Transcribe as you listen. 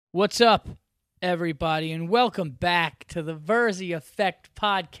What's up, everybody, and welcome back to the Verzi Effect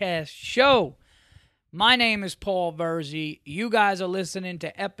Podcast Show. My name is Paul Verzi. You guys are listening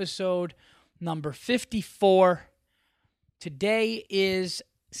to episode number 54. Today is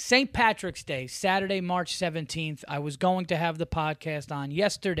St. Patrick's Day, Saturday, March 17th. I was going to have the podcast on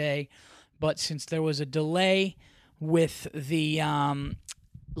yesterday, but since there was a delay with the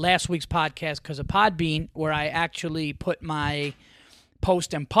last week's podcast because of Podbean, where I actually put my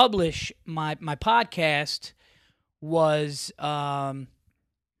post and publish my podcast was down,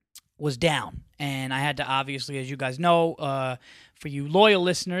 and I had to, obviously, as you guys know, for you loyal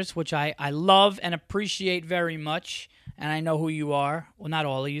listeners, which I love and appreciate very much, and I know who you are. Well, not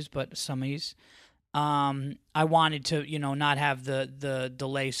all of you, but some of you. I wanted to, not have the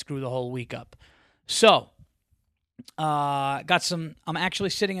delay screw the whole week up. So, I'm actually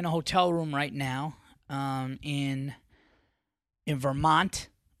sitting in a hotel room right now, in Vermont,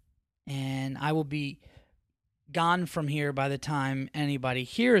 and I will be gone from here by the time anybody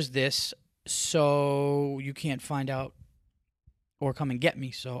hears this, so you can't find out or come and get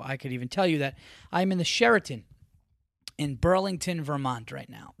me. So I could even tell you that I'm in the Sheraton in Burlington, Vermont right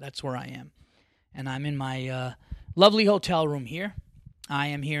now. That's where I am, and I'm in my lovely hotel room here. I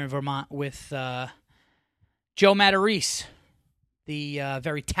am here in Vermont with Joe MATARESE, the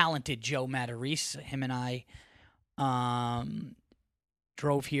very talented Joe MATARESE. Him and I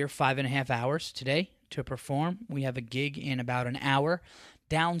drove here 5.5 hours today to perform. We have a gig in about an hour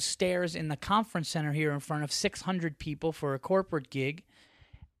downstairs in the conference center here in front of 600 people for a corporate gig,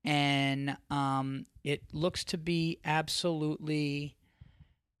 and it looks to be absolutely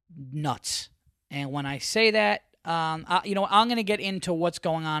nuts. And when I say that, I'm going to get into what's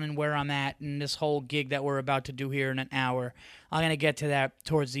going on and where I'm at in this whole gig that we're about to do here in an hour. I'm going to get to that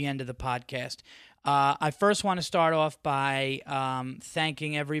towards the end of the podcast. I first want to start off by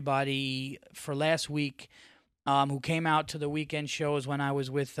thanking everybody for last week who came out to the weekend shows when I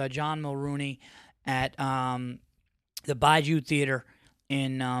was with John Mulrooney at the Bayou Theater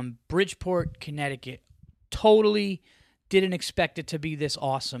in Bridgeport, Connecticut. Totally didn't expect it to be this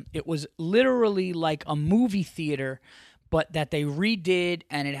awesome. It was literally like a movie theater, but that they redid,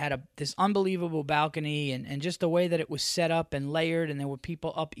 and it had this unbelievable balcony, and just the way that it was set up and layered, and there were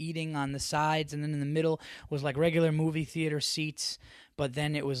people up eating on the sides, and then in the middle was like regular movie theater seats, but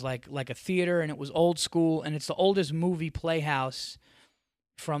then it was like a theater, and it was old school, and it's the oldest movie playhouse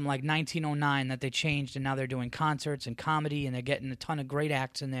from like 1909 that they changed, and now they're doing concerts and comedy, and they're getting a ton of great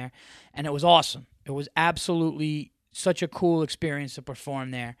acts in there, and it was awesome. It was absolutely such a cool experience to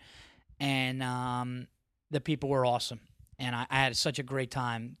perform there, and the people were awesome. And I had such a great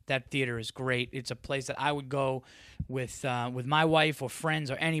time. That theater is great. It's a place that I would go with my wife or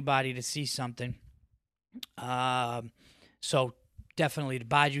friends or anybody to see something. So definitely the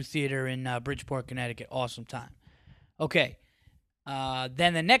Bayou Theater in Bridgeport, Connecticut. Awesome time. Okay.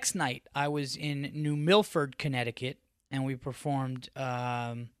 Then the next night, I was in New Milford, Connecticut, and we performed.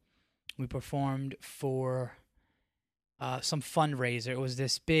 We performed for some fundraiser. It was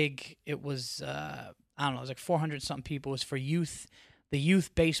this big. It was. I don't know, it was like 400-something people. It was for the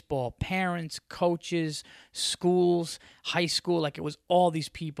youth baseball, parents, coaches, schools, high school. Like, it was all these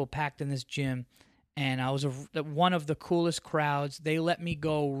people packed in this gym, and I was one of the coolest crowds. They let me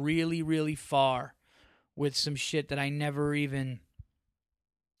go really, really far with some shit that I never even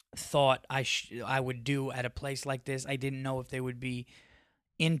thought I would do at a place like this. I didn't know if they would be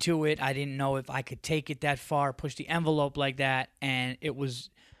into it. I didn't know if I could take it that far, push the envelope like that, and it was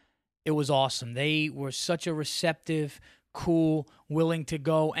awesome. They were such a receptive, cool, willing to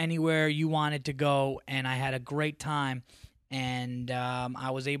go anywhere you wanted to go, and I had a great time. And I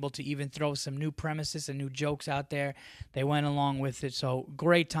was able to even throw some new premises and new jokes out there. They went along with it, so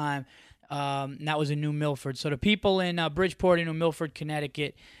great time. That was in New Milford. So the people in Bridgeport and New Milford,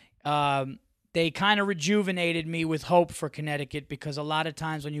 Connecticut, they kind of rejuvenated me with hope for Connecticut, because a lot of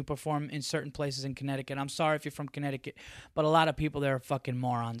times when you perform in certain places in Connecticut, I'm sorry if you're from Connecticut, but a lot of people there are fucking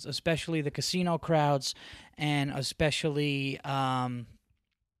morons, especially the casino crowds, and especially,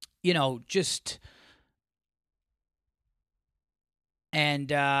 just,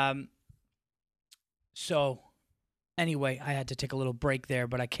 and so anyway, I had to take a little break there,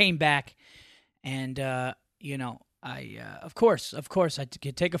 but I came back, and, of course, I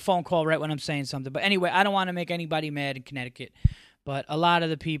could take a phone call right when I'm saying something. But anyway, I don't want to make anybody mad in Connecticut. But a lot of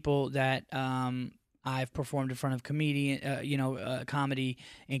the people that I've performed in front of comedy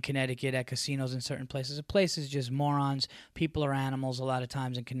in Connecticut at casinos in certain places. The place is just morons. People are animals a lot of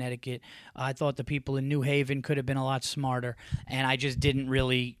times in Connecticut. I thought the people in New Haven could have been a lot smarter, and I just didn't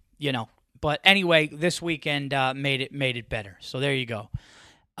really, But anyway, this weekend made it better. So there you go.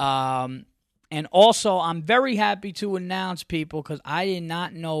 And also, I'm very happy to announce, people, because I did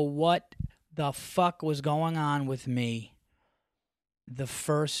not know what the fuck was going on with me the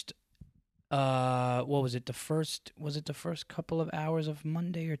first, what was it? Was it the first couple of hours of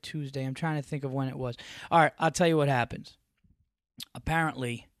Monday or Tuesday? I'm trying to think of when it was. All right, I'll tell you what happens.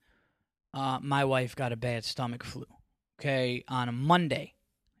 Apparently, my wife got a bad stomach flu. Okay, on a Monday,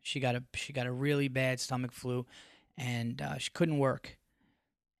 she got a really bad stomach flu, and she couldn't work.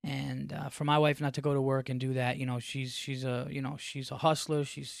 And for my wife not to go to work and do that, she's a hustler.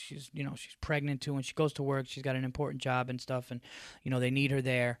 She's pregnant too, and she goes to work. She's got an important job and stuff, and they need her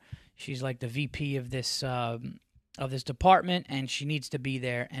there. She's like the VP of this department, and she needs to be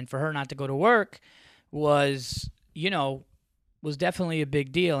there. And for her not to go to work was definitely a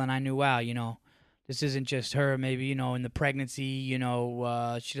big deal. And I knew, wow, this isn't just her. Maybe in the pregnancy,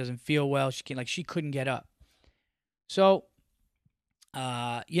 she doesn't feel well. She couldn't get up. So.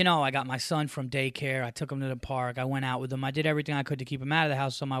 I got my son from daycare. I took him to the park. I went out with him. I did everything I could to keep him out of the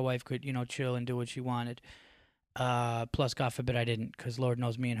house so my wife could, chill and do what she wanted. Plus, God forbid I didn't, because Lord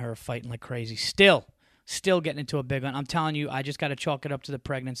knows me and her are fighting like crazy. Still getting into a big one. I'm telling you, I just got to chalk it up to the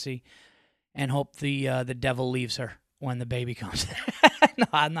pregnancy and hope the devil leaves her when the baby comes. No,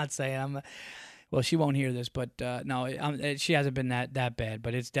 I'm not saying well, she won't hear this, but no, she hasn't been that bad,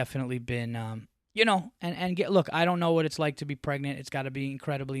 but it's definitely been look, I don't know what it's like to be pregnant. It's got to be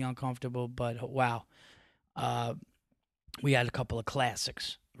incredibly uncomfortable, but wow. We had a couple of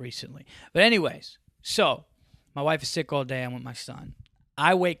classics recently. But anyways, so my wife is sick all day. I'm with my son.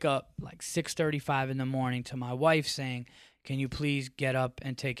 I wake up like 6:35 in the morning to my wife saying, "Can you please get up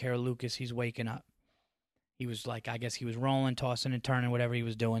and take care of Lucas? He's waking up." He was like, I guess he was rolling, tossing and turning, whatever he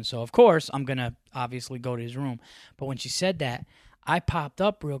was doing. So, of course, I'm going to obviously go to his room. But when she said that, I popped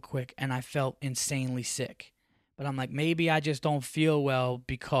up real quick, and I felt insanely sick. But I'm like, maybe I just don't feel well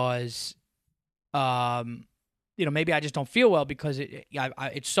because, maybe I just don't feel well because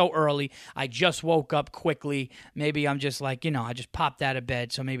it's so early. I just woke up quickly. Maybe I'm just like, I just popped out of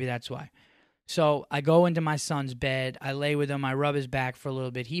bed, so maybe that's why. So I go into my son's bed. I lay with him. I rub his back for a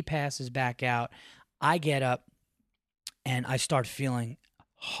little bit. He passes back out. I get up, and I start feeling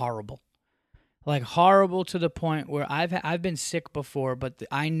horrible. Like horrible to the point where I've been sick before, but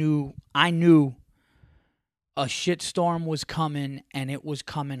I knew a shitstorm was coming, and it was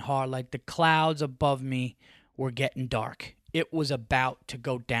coming hard. Like the clouds above me were getting dark. It was about to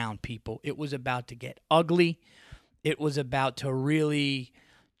go down, people. It was about to get ugly. It was about to really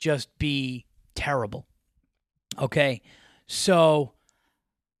just be terrible. Okay, so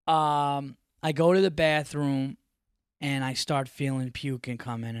I go to the bathroom. And I start feeling puking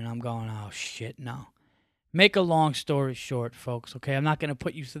coming, and I'm going, oh, shit, no. Make a long story short, folks, okay? I'm not going to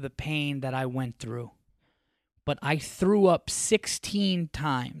put you through the pain that I went through. But I threw up 16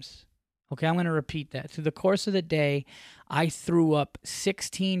 times. Okay, I'm going to repeat that. Through the course of the day, I threw up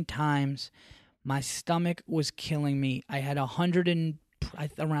 16 times. My stomach was killing me. I had around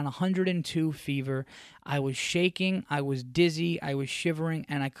 102 fever. I was shaking. I was dizzy. I was shivering,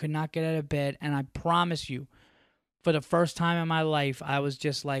 and I could not get out of bed. And I promise you, for the first time in my life, I was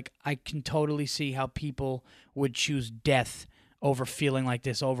just like, I can totally see how people would choose death over feeling like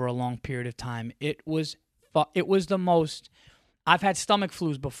this over a long period of time. It was the most. I've had stomach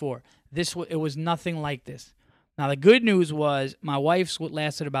flus before. It was nothing like this. Now, the good news was my wife's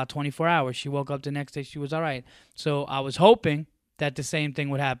lasted about 24 hours. She woke up the next day. She was all right. So I was hoping that the same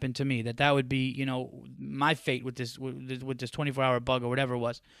thing would happen to me, that would be, my fate with this 24-hour bug or whatever it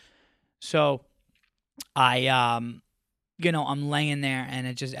was. So I'm laying there, and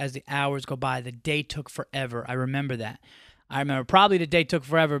it just, as the hours go by, the day took forever. I remember that. I remember probably the day took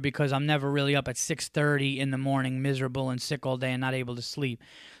forever because I'm never really up at 6:30 in the morning, miserable and sick all day and not able to sleep.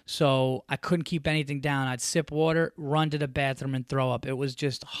 So I couldn't keep anything down. I'd sip water, run to the bathroom, and throw up. It was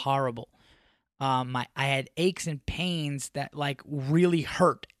just horrible. I had aches and pains that like really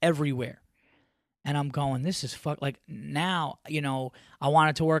hurt everywhere. And I'm going, this is like now, I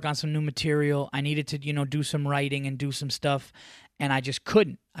wanted to work on some new material. I needed to, do some writing and do some stuff. And I just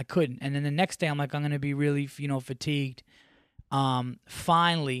couldn't. I couldn't. And then the next day I'm like, I'm going to be really, fatigued.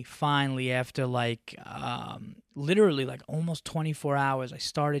 Finally, after like literally like almost 24 hours, I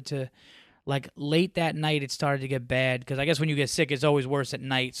started to, like late that night, it started to get bad. Because I guess when you get sick, it's always worse at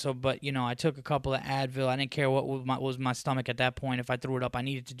night. So, but, I took a couple of Advil. I didn't care what was my stomach at that point. If I threw it up, I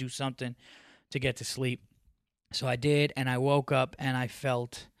needed to do something to get to sleep. So I did, and I woke up, and I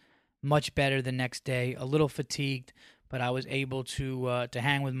felt much better the next day, a little fatigued, but I was able to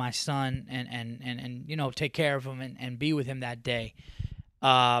hang with my son and take care of him and be with him that day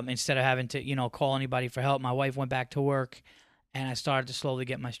instead of having to, call anybody for help. My wife went back to work, and I started to slowly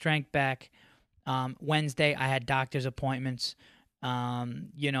get my strength back. Wednesday, I had doctor's appointments.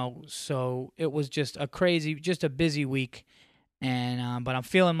 So it was just a busy week. And but I'm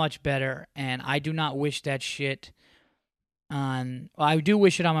feeling much better, and I do not wish that shit on. Well, I do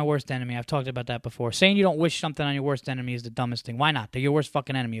wish it on my worst enemy. I've talked about that before. Saying you don't wish something on your worst enemy is the dumbest thing. Why not? They're your worst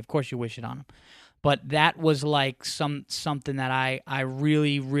fucking enemy. Of course you wish it on them. But that was like something that I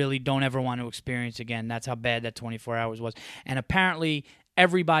really, really don't ever want to experience again. That's how bad that 24 hours was. And apparently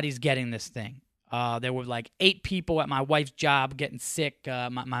everybody's getting this thing. There were like 8 people at my wife's job getting sick.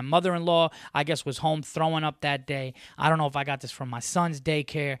 My mother-in-law, I guess, was home throwing up that day. I don't know if I got this from my son's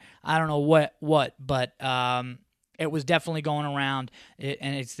daycare. I don't know what, but it was definitely going around,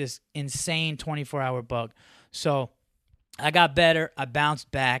 and it's this insane 24-hour bug. So I got better. I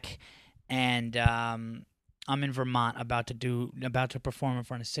bounced back, and I'm in Vermont about to perform in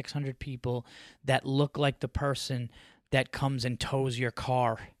front of 600 people that look like the person that comes and tows your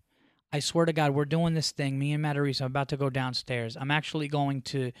car. I swear to God, we're doing this thing. Me and MATARESE, I'm about to go downstairs.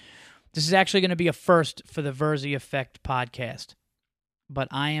 This is actually going to be a first for the Verzi Effect podcast. But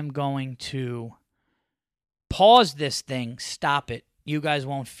I am going to pause this thing, stop it. You guys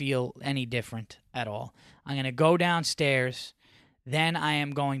won't feel any different at all. I'm going to go downstairs. Then I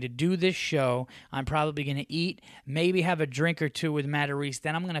am going to do this show. I'm probably going to eat, maybe have a drink or two with MATARESE.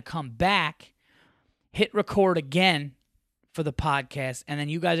 Then I'm going to come back, hit record again for the podcast, and then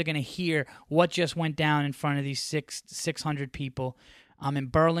you guys are going to hear what just went down in front of these 600 people. I'm in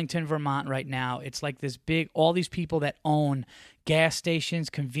Burlington, Vermont right now. It's like this big, all these people that own gas stations,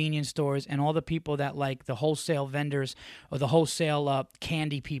 convenience stores, and all the people that like the wholesale vendors or the wholesale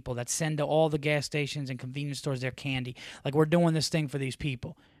candy people that send to all the gas stations and convenience stores their candy. Like, we're doing this thing for these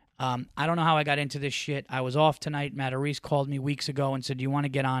people. I don't know how I got into this shit. I was off tonight. MATARESE called me weeks ago and said, do you want to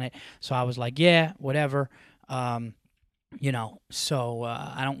get on it? So I was like, yeah, whatever. So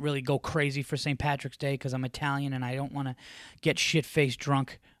I don't really go crazy for St. Patrick's Day because I'm Italian and I don't want to get shit-faced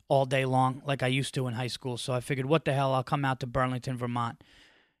drunk all day long like I used to in high school. So I figured, what the hell, I'll come out to Burlington, Vermont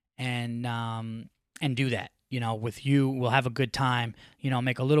and do that. With you, we'll have a good time,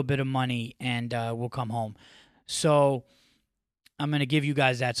 make a little bit of money, and we'll come home. So I'm going to give you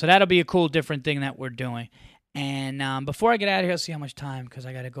guys that. So that'll be a cool, different thing that we're doing. And before I get out of here, I'll see how much time because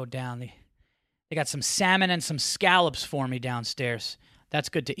I got to go down. They got some salmon and some scallops for me downstairs. That's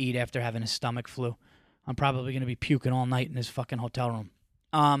good to eat after having a stomach flu. I'm probably going to be puking all night in this fucking hotel room.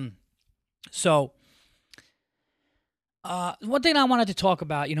 So one thing I wanted to talk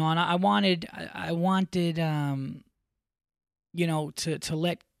about, and I wanted, to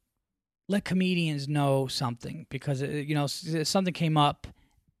let comedians know something because, something came up,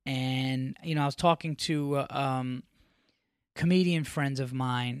 and, I was talking to comedian friends of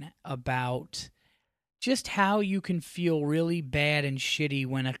mine about just how you can feel really bad and shitty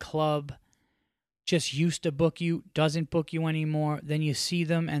when a club just used to book you, doesn't book you anymore. Then you see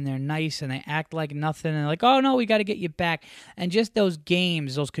them and they're nice and they act like nothing. And they're like, oh, no, we got to get you back. And just those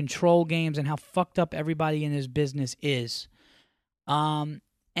games, those control games, and how fucked up everybody in this business is. By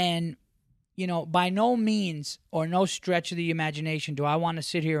no means or no stretch of the imagination do I want to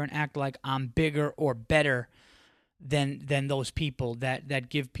sit here and act like I'm bigger or better than those people that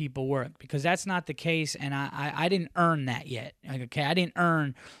give people work, because that's not the case, and I didn't earn that yet. Okay, I didn't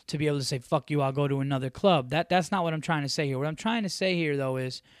earn to be able to say, fuck you, I'll go to another club. That's not what I'm trying to say here. What I'm trying to say here, though,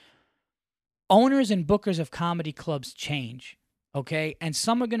 is owners and bookers of comedy clubs change, okay? And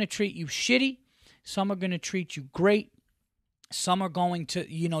some are going to treat you shitty. Some are going to treat you great. Some are going to,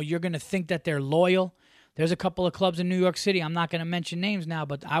 you're going to think that they're loyal. There's a couple of clubs in New York City. I'm not going to mention names now,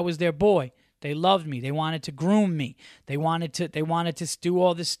 but I was their boy. They loved me. They wanted to groom me. They wanted to do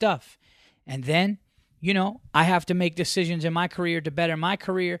all this stuff. And then, I have to make decisions in my career to better my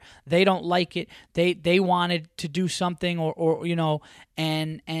career. They don't like it. They wanted to do something and all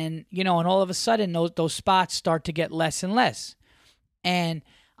of a sudden those spots start to get less and less. And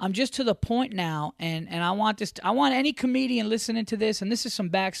I'm just to the point now, and I want any comedian listening to this, and this is some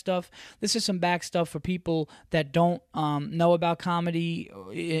back stuff. This is some back stuff for people that don't know about comedy,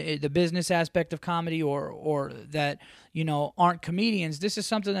 the business aspect of comedy, or that aren't comedians. This is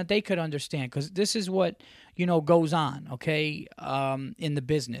something that they could understand, because this is what goes on, okay, in the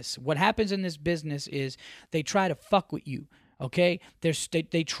business. What happens in this business is they try to fuck with you. Okay,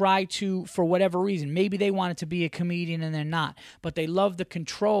 they try to, for whatever reason. Maybe they wanted to be a comedian and they're not, but they love the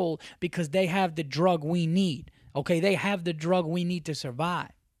control because they have the drug we need. Okay, they have the drug we need to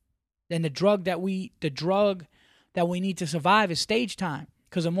survive. And the drug that we need to survive is stage time.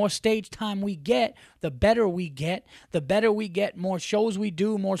 Because the more stage time we get, the better we get. The better we get, more shows we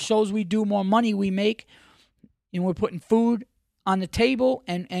do, more money we make. And we're putting food on the table,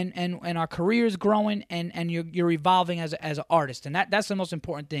 and our career is growing, and you're evolving as an artist, and that's the most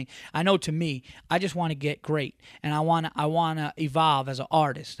important thing. I know to me, I just want to get great, and I wanna evolve as an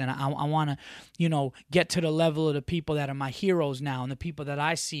artist, and I wanna get to the level of the people that are my heroes now, and the people that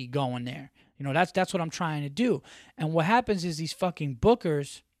I see going there. That's what I'm trying to do. And what happens is these fucking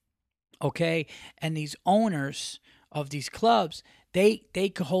bookers, okay, and these owners of these clubs, they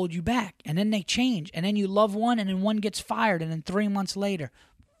could hold you back, and then they change, and then you love one, and then one gets fired, and then 3 months later,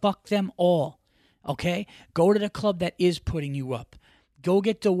 fuck them all, okay? Go to the club that is putting you up. Go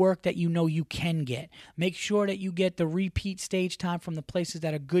get the work that you can get. Make sure that you get the repeat stage time from the places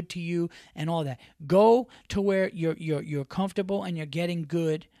that are good to you and all that. Go to where you're comfortable and you're getting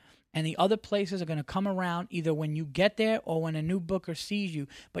good. And the other places are going to come around either when you get there or when a new booker sees you.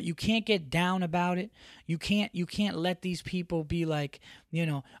 But you can't get down about it. You can't let these people be like,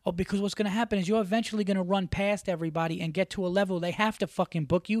 because what's going to happen is you're eventually going to run past everybody and get to a level they have to fucking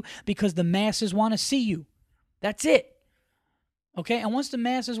book you because the masses want to see you. That's it. Okay? And once the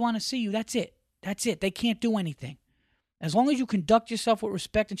masses want to see you, that's it. That's it. They can't do anything. As long as you conduct yourself with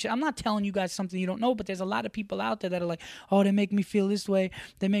respect and shit. I'm not telling you guys something you don't know, but there's a lot of people out there that are like, oh, they make me feel this way.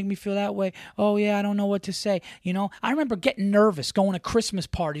 They make me feel that way. Oh, yeah, I don't know what to say. I remember getting nervous going to Christmas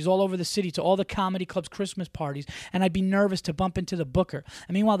parties all over the city, to all the comedy clubs' Christmas parties, and I'd be nervous to bump into the booker.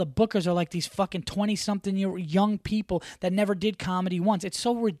 And meanwhile, the bookers are like these fucking 20-something young people that never did comedy once. It's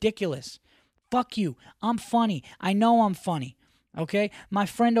so ridiculous. Fuck you. I'm funny. I know I'm funny. Okay? My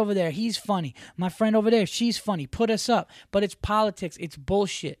friend over there, he's funny. My friend over there, she's funny. Put us up. But it's politics. It's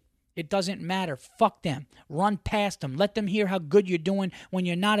bullshit. It doesn't matter. Fuck them. Run past them. Let them hear how good you're doing when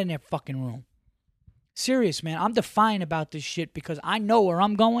you're not in their fucking room. Serious, man. I'm defiant about this shit because I know where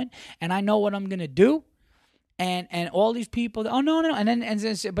I'm going and I know what I'm going to do. And all these people, oh, no.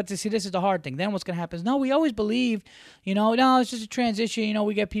 But to see, this is the hard thing. Then what's going to happen is, no, we always believed, no, it's just a transition.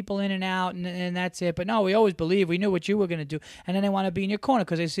 We get people in and out and that's it. But no, we always believed. We knew what you were going to do. And then they want to be in your corner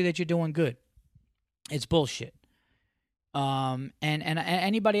because they see that you're doing good. It's bullshit. And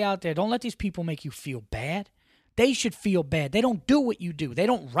anybody out there, don't let these people make you feel bad. They should feel bad. They don't do what you do. They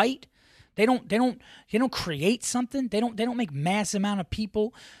don't write. They don't create something. They don't make mass amount of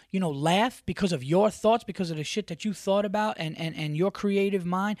people, laugh because of your thoughts, because of the shit that you thought about and your creative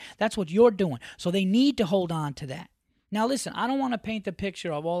mind. That's what you're doing. So they need to hold on to that. Now, listen, I don't want to paint the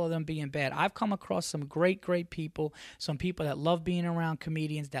picture of all of them being bad. I've come across some great, great people, some people that love being around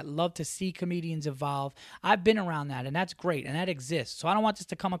comedians, that love to see comedians evolve. I've been around that, and that's great, and that exists. So I don't want this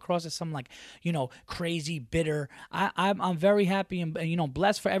to come across as some, crazy, bitter. I'm very happy and,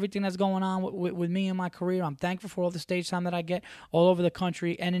 blessed for everything that's going on with me in my career. I'm thankful for all the stage time that I get all over the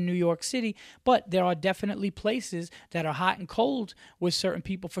country and in New York City. But there are definitely places that are hot and cold with certain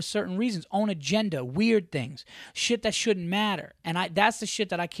people for certain reasons. Own agenda, weird things, shit that shouldn't matter. And that's the shit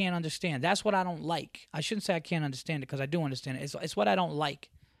that I can't understand. That's what I don't like. I shouldn't say I can't understand it because I do understand it. It's what I don't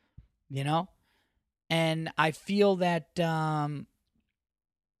like, And I feel that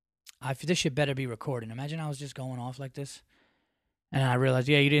this shit better be recorded. Imagine I was just going off like this, and I realized,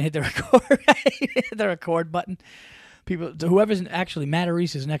 yeah, you didn't hit the record, the record button. Whoever's actually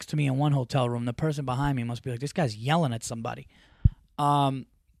MATARESE is next to me in one hotel room. The person behind me must be like, this guy's yelling at somebody.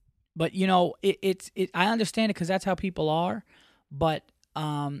 But I understand it because that's how people are, but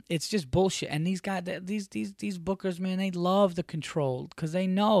it's just bullshit. And these guys, these bookers, man, they love the control because they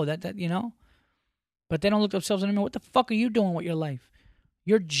know that but they don't look at themselves and what the fuck are you doing with your life?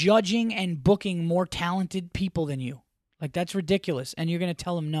 You're judging and booking more talented people than you. Like, that's ridiculous, and you're gonna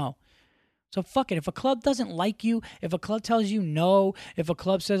tell them no. So fuck it. If a club doesn't like you, if a club tells you no, if a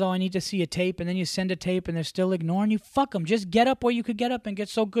club says, oh, I need to see a tape, and then you send a tape and they're still ignoring you, fuck them. Just get up where you could get up and get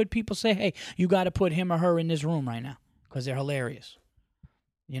so good people say, hey, you got to put him or her in this room right now because they're hilarious.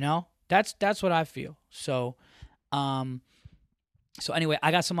 That's what I feel. So anyway,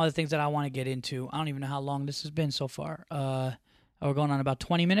 I got some other things that I want to get into. I don't even know how long this has been so far. We're going on about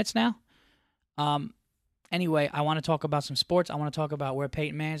 20 minutes now. Anyway, I want to talk about some sports. I want to talk about where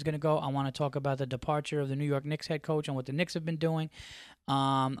Peyton Manning's going to go. I want to talk about the departure of the New York Knicks head coach and what the Knicks have been doing.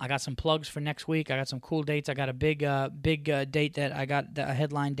 I got some plugs for next week. I got some cool dates. I got a big date that I got, a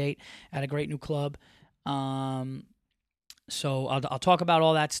headline date at a great new club. So I'll talk about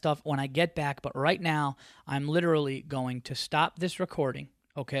all that stuff when I get back. But right now, I'm literally going to stop this recording,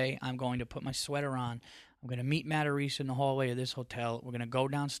 okay? I'm going to put my sweater on. I'm going to meet MATARESE in the hallway of this hotel. We're going to go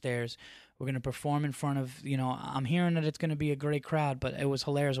downstairs. We're going to perform in front of, I'm hearing that it's going to be a great crowd, but it was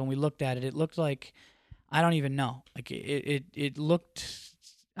hilarious when we looked at it. It looked like, I don't even know. Like, it looked,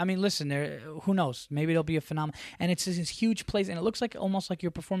 I mean, listen, who knows? Maybe it'll be a phenomenon. And it's this huge place, and it looks like almost like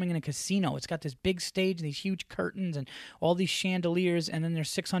you're performing in a casino. It's got this big stage and these huge curtains and all these chandeliers, and then there's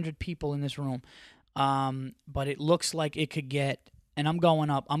 600 people in this room. But it looks like it could get, and I'm going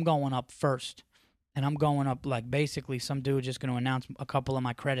up first. And I'm going up like basically some dude just going to announce a couple of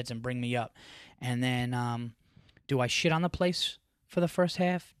my credits and bring me up. And then do I shit on the place for the first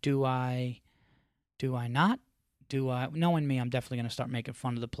half? Do I not? Knowing me, I'm definitely going to start making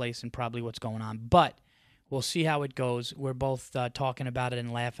fun of the place and probably what's going on. But we'll see how it goes. We're both talking about it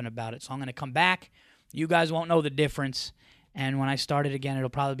and laughing about it. So I'm going to come back. You guys won't know the difference. And when I start it again, it'll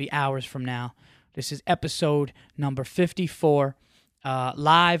probably be hours from now. This is episode number 54.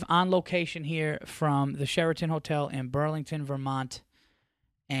 Live on location here from the Sheraton Hotel in Burlington, Vermont.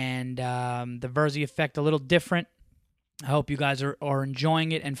 And the Verzi effect a little different. I hope you guys are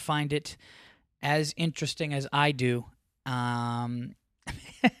enjoying it and find it as interesting as I do.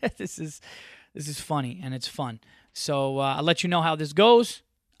 This is funny and it's fun. So I'll let you know how this goes.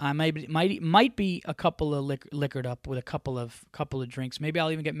 I might be a couple of liquored up with a couple of drinks. Maybe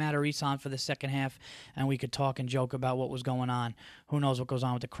I'll even get MATARESE on for the second half, and we could talk and joke about what was going on. Who knows what goes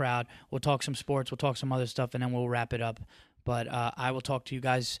on with the crowd? We'll talk some sports. We'll talk some other stuff, and then we'll wrap it up. But I will talk to you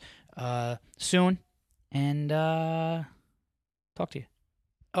guys soon, and talk to you.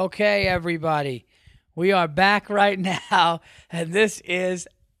 Okay, everybody, we are back right now, and this is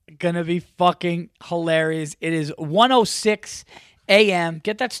gonna be fucking hilarious. It is 1:06 a.m.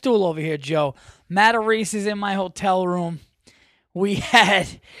 Get that stool over here, Joe. MATARESE is in my hotel room. We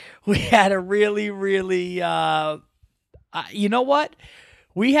had a really, really, you know what?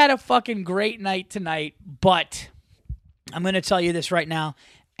 We had a fucking great night tonight, but I'm going to tell you this right now,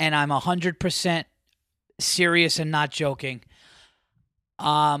 and I'm 100% serious and not joking.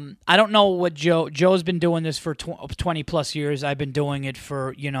 I don't know what Joe's been doing this for 20 plus years. I've been doing it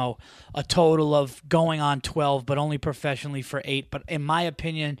for, a total of going on 12, but only professionally for 8. But in my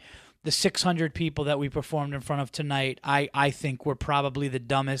opinion, the 600 people that we performed in front of tonight, I think were probably the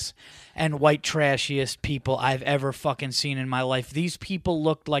dumbest and white trashiest people I've ever fucking seen in my life. These people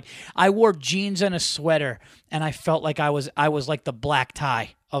looked like I wore jeans and a sweater, and I felt like I was like the black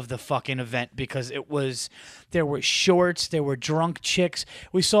tie of the fucking event, because there were shorts, there were drunk chicks.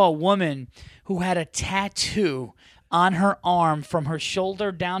 We saw a woman who had a tattoo on her arm from her shoulder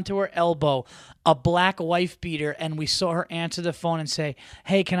down to her elbow, a black wife beater, and we saw her answer the phone and say,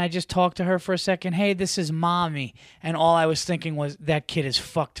 "Hey, can I just talk to her for a second? Hey, this is Mommy." And all I was thinking was, that kid is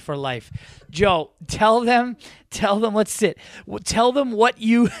fucked for life. Joe, tell them, let's sit. Tell them what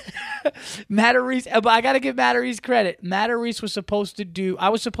you, MATARESE, but I got to give MATARESE credit. MATARESE was supposed to do, I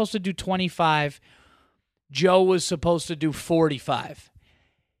was supposed to do 25. Joe was supposed to do 45.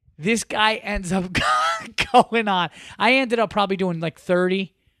 This guy ends up going on. I ended up probably doing like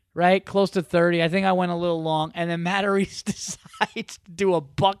 30, right? Close to 30. I think I went a little long. And then MATARESE decides to do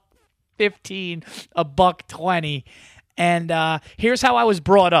 $1.15, $1.20. And here's how I was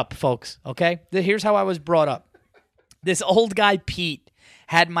brought up, folks, okay? Here's how I was brought up. This old guy, Pete,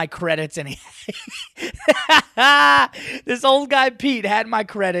 had my credits, and this old guy Pete had my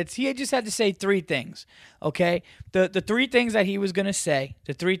credits. He just had to say 3 things, okay? The 3 things that he was gonna say,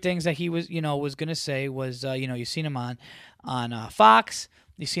 the 3 things that he was gonna say was, you seen him on Fox,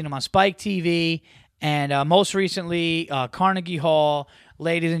 you seen him on Spike TV, and most recently Carnegie Hall.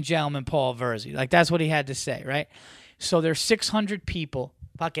 Ladies and gentlemen, Paul Verzi. Like, that's what he had to say, right? So there's 600 people,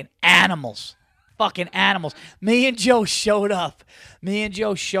 fucking animals. Me and Joe showed up,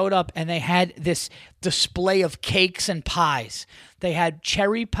 and they had this display of cakes and pies. They had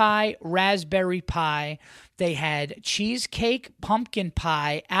cherry pie, raspberry pie. They had cheesecake, pumpkin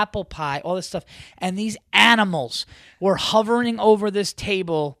pie, apple pie, all this stuff. And these animals were hovering over this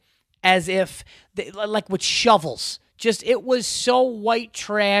table as if, like with shovels. It was so white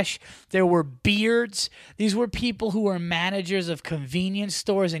trash. There were beards. These were people who were managers of convenience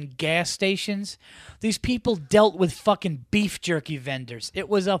stores and gas stations. These people dealt with fucking beef jerky vendors. It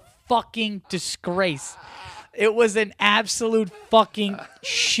was a fucking disgrace. It was an absolute fucking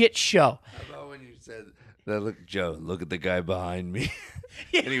shit show. How about when you said that? Look, Joe, look at the guy behind me.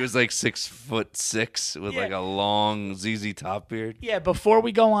 Yeah. And he was like 6'6" with like a long ZZ Top beard. Yeah, before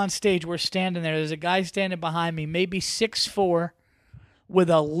we go on stage, we're standing there. There's a guy standing behind me, maybe 6'4", with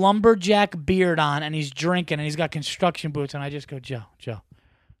a lumberjack beard on, and he's drinking, and he's got construction boots. And I just go, Joe,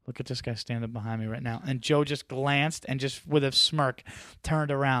 look at this guy standing behind me right now. And Joe just glanced and just with a smirk turned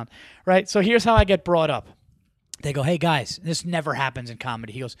around. Right? So here's how I get brought up. They go, "Hey, guys, this never happens in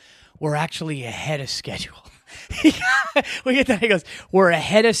comedy." He goes, "We're actually ahead of schedule." We get that. He goes, "We're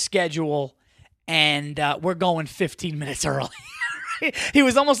ahead of schedule, and we're going 15 minutes early." He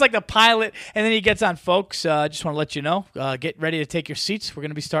was almost like the pilot, and then he gets on, folks. I just want to let you know, get ready to take your seats. We're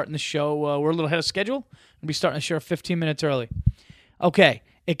going to be starting the show. We're a little ahead of schedule. We're going to be starting the show 15 minutes early. Okay,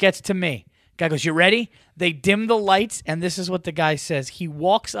 it gets to me. Guy goes, you ready? They dim the lights, and this is what the guy says. He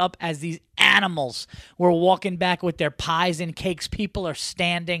walks up as these animals were walking back with their pies and cakes. People are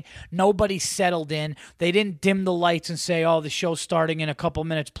standing. Nobody's settled in. They didn't dim the lights and say, oh, the show's starting in a couple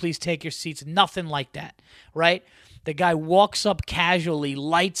minutes. Please take your seats. Nothing like that, right? The guy walks up casually,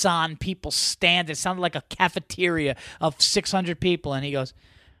 lights on, people stand. It sounded like a cafeteria of 600 people, and he goes,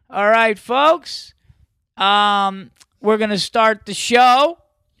 all right, folks, we're going to start the show.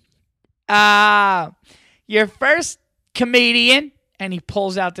 Your first comedian, and he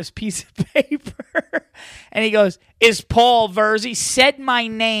pulls out this piece of paper, and he goes, is Paul Verzi. Said my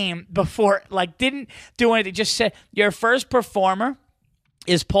name before, like didn't do anything, just said, your first performer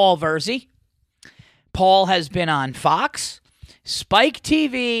is Paul Verzi. Paul has been on Fox, Spike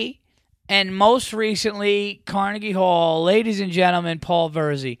TV, and most recently, Carnegie Hall. Ladies and gentlemen, Paul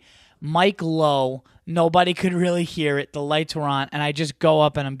Verzi. Mike Lowe. Nobody could really hear it. The lights were on, and I just go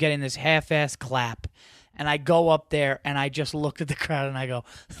up, and I'm getting this half-ass clap. And I go up there, and I just looked at the crowd, and I go,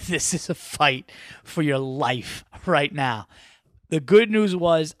 this is a fight for your life right now. The good news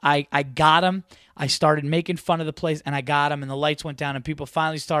was I got him. I started making fun of the place, and I got him, and the lights went down, and people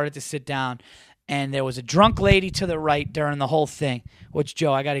finally started to sit down. And there was a drunk lady to the right during the whole thing, which,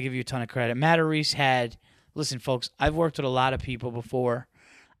 Joe, I got to give you a ton of credit. MATARESE had, listen, folks, I've worked with a lot of people before.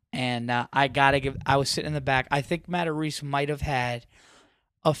 And I was sitting in the back. I think MATARESE might have had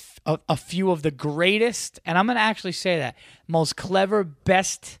a few of the greatest, and I'm going to actually say that, most clever,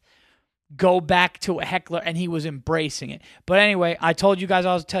 best go back to a heckler, and he was embracing it. But anyway, I told you guys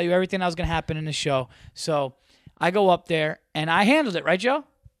I was tell you everything that was going to happen in the show. So I go up there, and I handled it, right, Joe?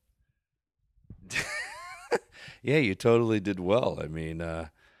 Yeah, you totally did well. I mean,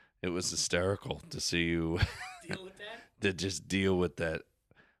 it was hysterical to see you Deal with that? to just deal with that.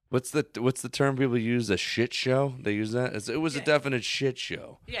 What's the term people use? A shit show? They use that? It was a definite shit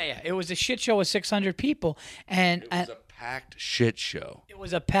show. Yeah. It was a shit show with 600 people, and it was a packed shit show. It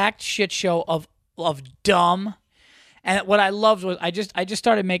was a packed shit show of dumb. And what I loved was I just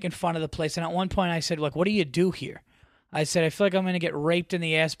started making fun of the place. And at one point I said, "Look, what do you do here?" I said, "I feel like I'm going to get raped in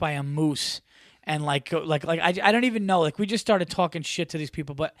the ass by a moose." And I don't even know. Like, we just started talking shit to these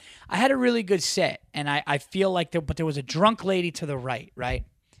people, but I had a really good set, and I feel like there was a drunk lady to the right.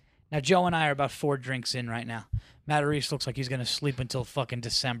 Now, Joe and I are about 4 drinks in right now. MATARESE looks like he's going to sleep until fucking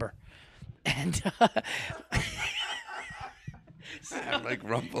December. And I'm like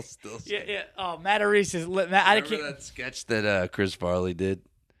Rumpelstiltskin. yeah. Oh, MATARESE is lit. Remember that sketch that Chris Farley did?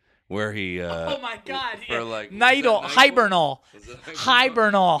 Where he oh my God, for like hibernal.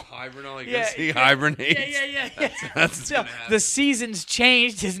 Hibernal, I guess he hibernates. Yeah. That's So, the seasons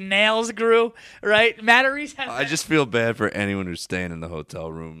changed, his nails grew, right? MATARESE has I just feel bad for anyone who's staying in the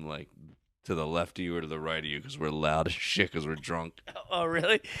hotel room, like to the left of you or to the right of you, because we're loud as shit because we're drunk. Oh,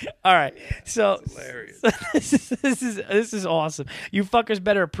 really? All right. So That's hilarious. this is awesome. You fuckers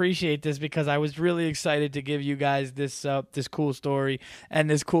better appreciate this, because I was really excited to give you guys this cool story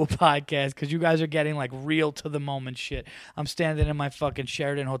and this cool podcast, because you guys are getting like real to the moment shit. I'm standing in my fucking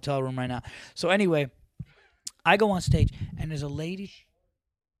Sheraton hotel room right now. So anyway, I go on stage, and there's a lady.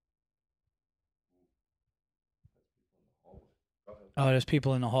 Oh, there's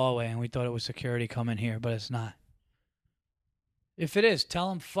people in the hallway, and we thought it was security coming here, but it's not. If it is, tell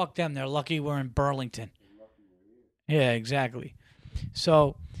them fuck them. They're lucky we're in Burlington. Yeah, exactly.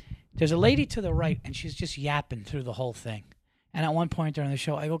 So there's a lady to the right, and she's just yapping through the whole thing. And at one point during the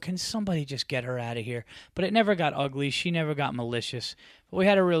show, I go, can somebody just get her out of here? But it never got ugly. She never got malicious. But we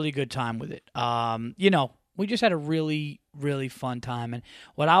had a really good time with it. We just had a really, really fun time. And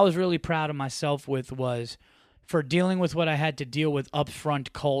what I was really proud of myself with was, for dealing with what I had to deal with up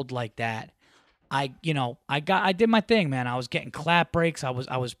front cold like that, I did my thing, man. I was getting clap breaks. I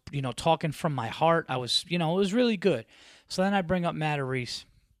was talking from my heart. I was, it was really good. So then I bring up MATARESE.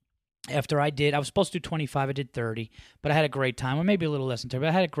 After I was supposed to do 25, I did 30, but I had a great time, or maybe a little less than 30, but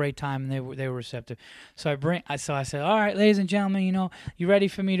I had a great time, and they were receptive. So I said, all right, ladies and gentlemen, you ready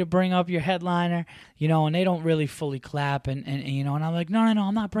for me to bring up your headliner? And they don't really fully clap, and I'm like, no,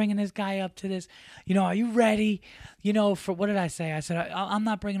 I'm not bringing this guy up to this. Are you ready? For what did I say? I said, I'm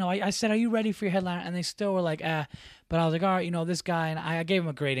not bringing up. I said, are you ready for your headliner? And they still were like, But I was like, all right, this guy, and I gave him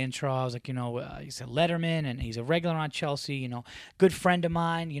a great intro. I was like, he's a Letterman, and he's a regular on Chelsea, good friend of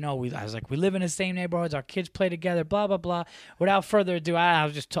mine. I was like, we live in the same neighborhoods, our kids play together, blah, blah, blah. Without further ado, I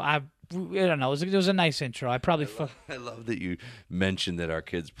was just, I don't know, it was a nice intro. I love that you mentioned that our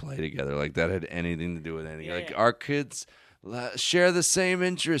kids play together, like that had anything to do with anything. Yeah, like yeah. our kids, share the same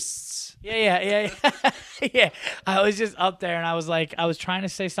interests. Yeah. Yeah. I was just up there and I was like, I was trying to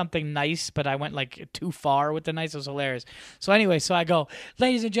say something nice, but I went like too far with the nice. It was hilarious. So anyway, so I go,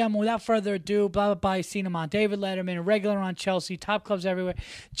 ladies and gentlemen, without further ado, blah, blah, blah. You've seen him on David Letterman, a regular on Chelsea, top clubs everywhere.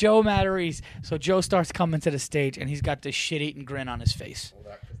 Joe Matarese. So Joe starts coming to the stage and he's got this shit-eating grin on his face.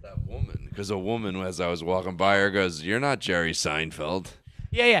 Well, because a woman, as I was walking by her, goes, "You're not Jerry Seinfeld."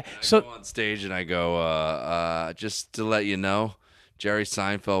 Yeah. So I go on stage and I go, just to let you know, Jerry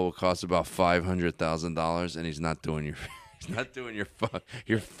Seinfeld will cost about $500,000, and he's not doing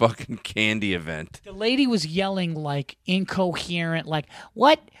your fucking candy event. The lady was yelling like incoherent, like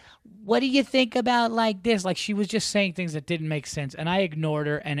what do you think about like this? Like she was just saying things that didn't make sense, and I ignored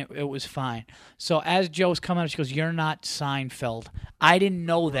her, and it was fine. So as Joe's coming up, she goes, "You're not Seinfeld." I didn't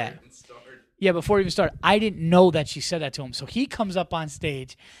know that. Yeah, before he even started, I didn't know that she said that to him. So he comes up on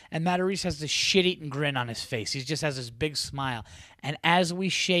stage, and Matarese has this shit-eating grin on his face. He just has this big smile. And as we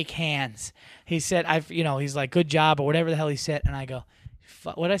shake hands, he said, he's like, "Good job," or whatever the hell he said. And I go,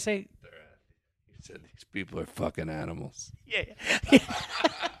 what'd I say? He said, "These people are fucking animals." Yeah.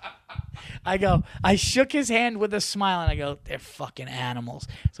 I shook his hand with a smile, and I go, "They're fucking animals."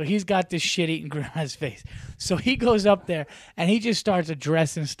 So he's got this shit-eating grin on his face. So he goes up there, and he just starts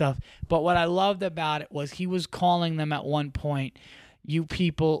addressing stuff. But what I loved about it was he was calling them at one point, "You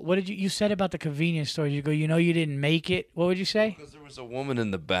people," what did you said about the convenience store? You go, "You didn't make it." What would you say? Because there was a woman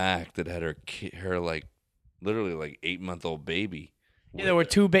in the back that had her like, literally like 8-month-old baby. Yeah, there were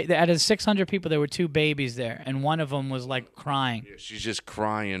two out of 600 people. There were two babies there, and one of them was like crying. Yeah, she's just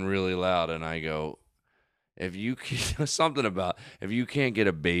crying really loud, and I go, if you can't get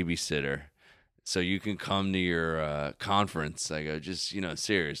a babysitter, so you can come to your conference, I go, just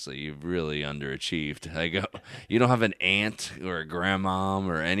seriously, you've really underachieved. I go, you don't have an aunt or a grandmom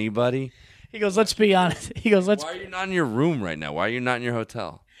or anybody. He goes, "Let's be honest." He goes, Why are you not in your room right now? Why are you not in your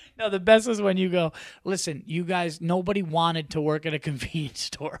hotel? No, the best is when you go, "Listen, you guys, nobody wanted to work at a convenience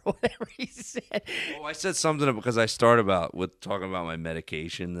store," whatever he said. Oh, I said something because I started talking about my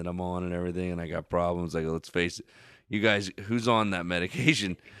medication that I'm on and everything, and I got problems. I go, let's face it, you guys, who's on that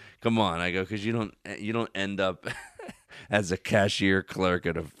medication? Come on, I go, because you don't end up as a cashier clerk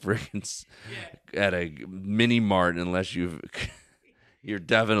at a freaking at a mini mart unless you're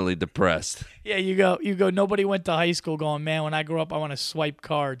definitely depressed. Yeah, you go. Nobody went to high school going, "Man, when I grow up, I want to swipe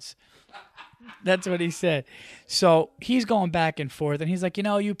cards." That's what he said. So he's going back and forth, and he's like,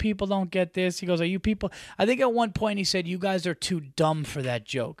 "You people don't get this." He goes, "Are you people?" I think at one point he said, "You guys are too dumb for that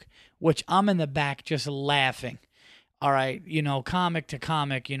joke," which I'm in the back just laughing. All right, comic to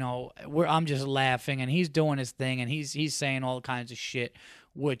comic, I'm just laughing, and he's doing his thing, and he's saying all kinds of shit,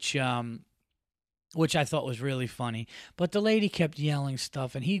 which I thought was really funny. But the lady kept yelling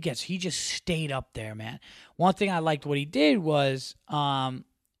stuff, and he just stayed up there, man. One thing I liked what he did was,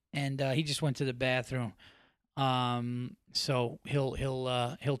 he just went to the bathroom. So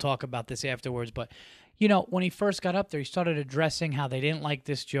he'll talk about this afterwards. But when he first got up there, he started addressing how they didn't like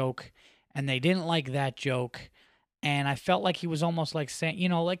this joke, and they didn't like that joke. And I felt like he was almost like saying,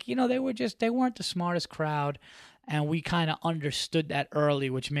 they weren't the smartest crowd. And we kind of understood that early,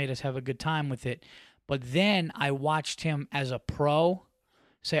 which made us have a good time with it. But then I watched him as a pro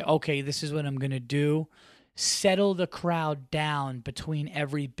say, "Okay, this is what I'm going to do." Settle the crowd down between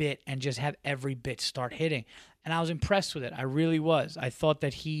every bit and just have every bit start hitting. And I was impressed with it. I really was. I thought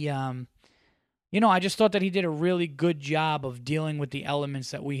that he, I just thought that he did a really good job of dealing with the elements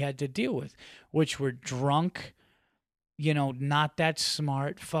that we had to deal with, which were drunk, not that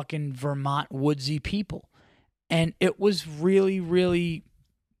smart, fucking Vermont woodsy people. And it was really, really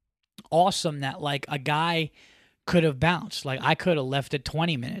awesome that, like, a guy could have bounced. Like, I could have left at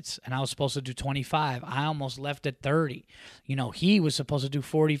 20 minutes, and I was supposed to do 25. I almost left at 30. He was supposed to do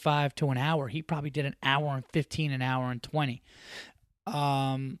 45 to an hour. He probably did an hour and 15, an hour and 20.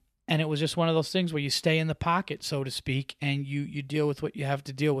 And it was just one of those things where you stay in the pocket, so to speak, and you deal with what you have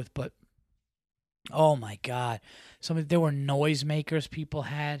to deal with. But, oh, my God. There were noisemakers people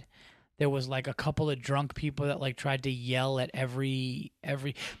had. There was like a couple of drunk people that like tried to yell at every.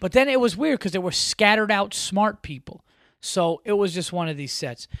 But then it was weird because there were scattered out smart people. So it was just one of these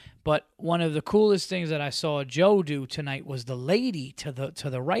sets. But one of the coolest things that I saw Joe do tonight was the lady to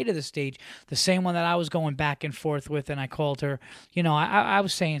the right of the stage, the same one that I was going back and forth with, and I called her. I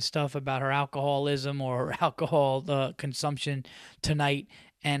was saying stuff about her alcoholism or her alcohol consumption tonight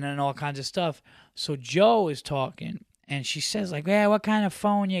and all kinds of stuff. So Joe is talking. And she says, like, "Yeah, what kind of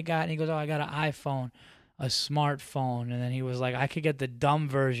phone you got?" And he goes, "Oh, I got an iPhone, a smartphone." And then he was like, "I could get the dumb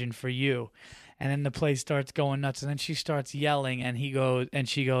version for you." And then the place starts going nuts. And then she starts yelling. And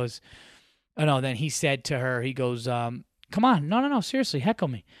she goes, oh, no, then he said to her, he goes, Come on. No. Seriously, heckle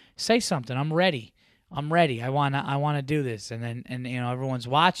me. Say something. I'm ready. I wanna do this. And then everyone's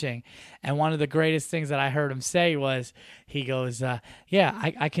watching. And one of the greatest things that I heard him say was, he goes,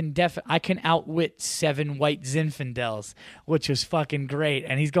 yeah, I can outwit 7 white Zinfandels, which was fucking great.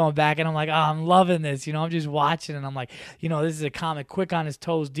 And he's going back, and I'm like, oh, I'm loving this. I'm just watching, and I'm like, this is a comic, quick on his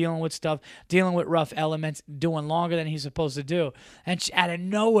toes, dealing with stuff, dealing with rough elements, doing longer than he's supposed to do. And out of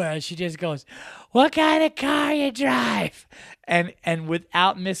nowhere, she just goes, what kind of car you drive? And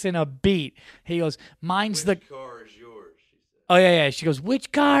without missing a beat, he goes, mine's Which car is yours? She said. Oh, yeah. She goes,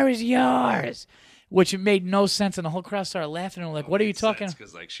 which car is yours? Which made no sense, and the whole crowd started laughing. And we're like, what are you talking?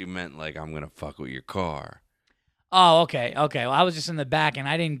 Because she meant I'm gonna fuck with your car. Oh, okay. Well, I was just in the back, and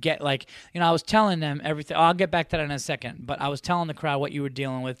I didn't get I was telling them everything. I'll get back to that in a second. But I was telling the crowd what you were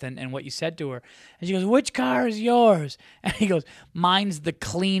dealing with and what you said to her. And she goes, which car is yours? And he goes, mine's the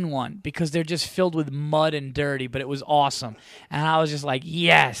clean one, because they're just filled with mud and dirty, but it was awesome. And I was just like,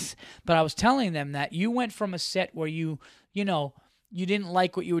 yes. But I was telling them that you went from a set where you didn't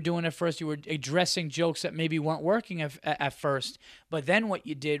like what you were doing at first. You were addressing jokes that maybe weren't working at first. But then what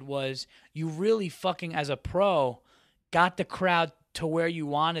you did was you really fucking, as a pro, got the crowd to where you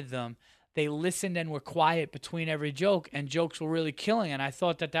wanted them. They listened and were quiet between every joke, and jokes were really killing. And I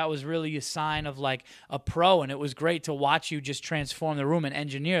thought that was really a sign of a pro, and it was great to watch you just transform the room and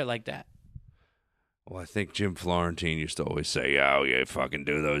engineer it like that. Well, I think Jim Florentine used to always say, oh, yeah, fucking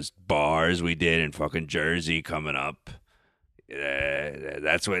do those bars we did in fucking Jersey coming up.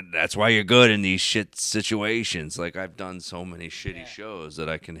 That's why you're good in these shit situations. I've done so many shitty shows that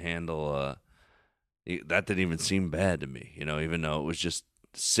I can handle. That didn't even seem bad to me, even though it was just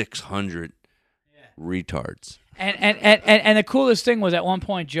 600 retards. And the coolest thing was, at one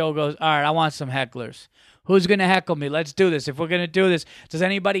point Joe goes, all right, I want some hecklers. Who's going to heckle me? Let's do this. If we're going to do this, does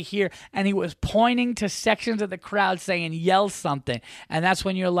anybody hear? And he was pointing to sections of the crowd saying, yell something. And that's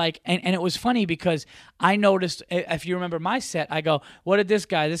when you're like, and it was funny because I noticed, if you remember my set, I go, what did this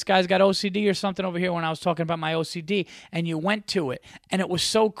guy's got OCD or something over here when I was talking about my OCD. And you went to it. And it was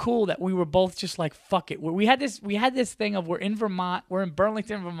so cool that we were both just like, fuck it. We had this thing of, we're in Vermont, we're in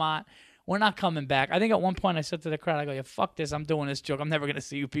Burlington, Vermont. We're not coming back. I think at one point I said to the crowd, I go, yeah, fuck this. I'm doing this joke. I'm never going to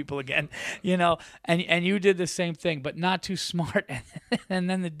see you people again. And you did the same thing, but not too smart. And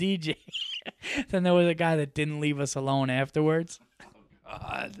then the DJ, then there was a guy that didn't leave us alone afterwards. Oh,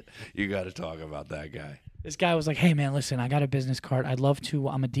 God. You got to talk about that guy. This guy was like, hey, man, listen, I got a business card. I'm a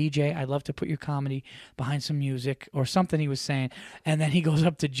DJ. I'd love to put your comedy behind some music or something he was saying. And then he goes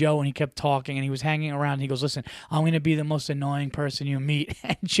up to Joe, and he kept talking, and he was hanging around. And he goes, listen, I'm going to be the most annoying person you meet.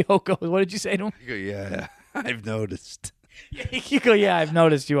 And Joe goes, what did you say to him? You go, yeah, I've noticed. You go, yeah, I've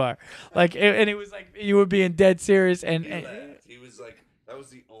noticed you are. And it was like you were being dead serious. And he was like, that was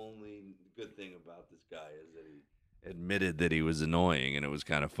the only good thing about this guy is that he admitted that he was annoying, and it was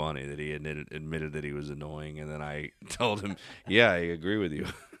kind of funny that he admitted that he was annoying, and then I told him, yeah, I agree with you.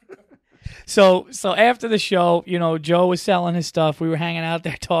 So after the show, Joe was selling his stuff. We were hanging out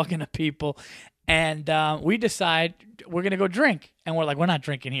there talking to people, and we decide we're going to go drink. And we're like, we're not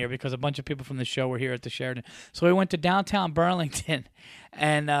drinking here because a bunch of people from the show were here at the Sheraton. So we went to downtown Burlington,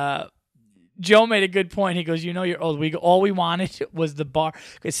 and Joe made a good point. He goes, you're old. All we wanted was the bar.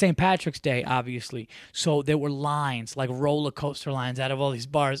 It's St. Patrick's Day, obviously. So there were lines, like roller coaster lines out of all these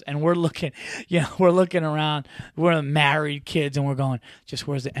bars. And we're looking around. We're married kids, and we're going, just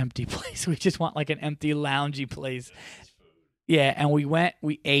where's the empty place? We just want an empty loungy place. Yeah, and we went,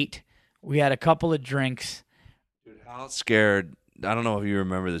 we ate. We had a couple of drinks. Dude, how scared. I don't know if you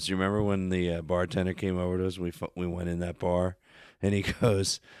remember this. You remember when the bartender came over to us? We went in that bar, and he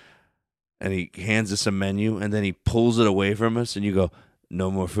goes... And he hands us a menu, and then he pulls it away from us, and you go,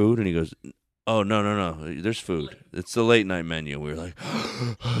 no more food? And he goes, oh, no, there's food. It's the late night menu. We were like,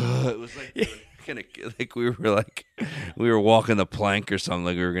 it was like we were walking the plank or something,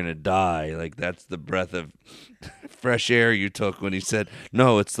 like we were going to die. Like that's the breath of fresh air you took when he said,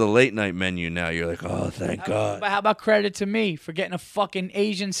 no, it's the late night menu now. You're like, oh, thank God. But how about credit to me for getting a fucking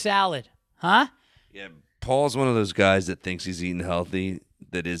Asian salad? Huh? Yeah, Paul's one of those guys that thinks he's eating healthy.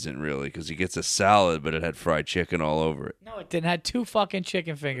 That isn't really, because he gets a salad, but it had fried chicken all over it. No, it didn't. It had 2 fucking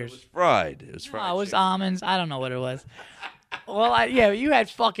chicken fingers. It was fried. It was fried. No, it was chicken. almonds. I don't know what it was. Well, you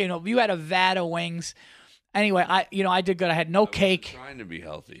had a vat of wings. Anyway, I did good. I had no cake. Trying to be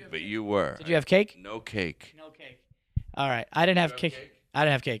healthy, but you were. Did you have cake? No cake. No cake. All right, I didn't have cake. I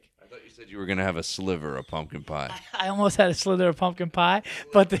didn't have cake. I thought you said you were gonna have a sliver of pumpkin pie. I almost had a slither of pumpkin pie,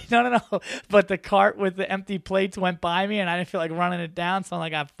 but no. But the cart with the empty plates went by me, and I didn't feel like running it down, so I'm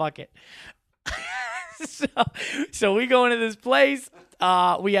like, fuck it. So we go into this place.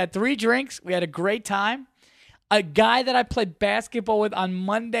 We had 3 drinks. We had a great time. A guy that I played basketball with on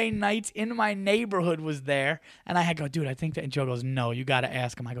Monday nights in my neighborhood was there. And I go, dude, I think that. And Joe goes, no, you got to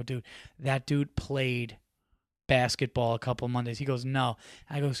ask him. I go, dude, that dude played basketball a couple Mondays. He goes, no.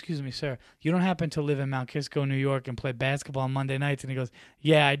 I go, excuse me, sir, you don't happen to live in Mount Kisco, New York, and play basketball on Monday nights? And he goes,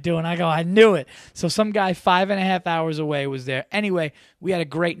 yeah, I do. And I go, I knew it. So some guy 5.5 hours away was there. Anyway, we had a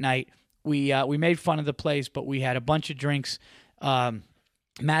great night. We made fun of the place, but we had a bunch of drinks.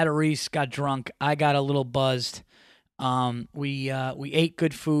 MATARESE got drunk. I got a little buzzed. We ate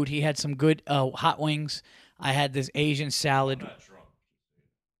good food. He had some good hot wings. I had this Asian salad. I'm not drunk.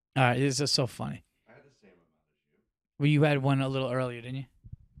 All right, this is so funny. I had the same amount as you. Well, you had one a little earlier, didn't you?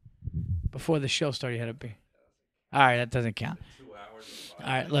 Before the show started, you had a beer. All right, that doesn't count. 2 hours. All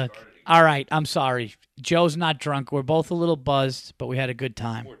right, look. All right, I'm sorry. Joe's not drunk. We're both a little buzzed, but we had a good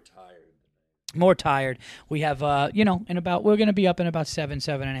time. More tired. We have, we're going to be up in about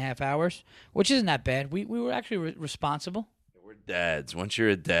 7.5 hours, which isn't that bad. We were actually responsible. We're dads. Once you're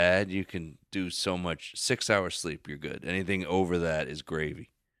a dad, you can do so much. 6 hours sleep, you're good. Anything over that is gravy.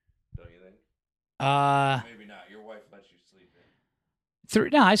 Don't you think? Maybe not. Your wife lets you sleep in.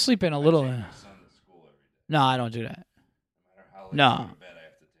 No, I sleep in a little. I take my son to school every day. No, I don't do that. No matter how late No. you go to bed, I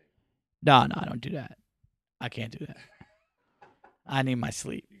have to take him. No, I don't do that. I can't do that. I need my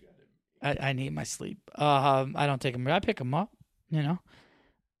sleep. I need my sleep. I don't take him. I pick him up,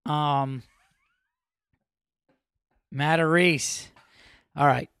 MATARESE. All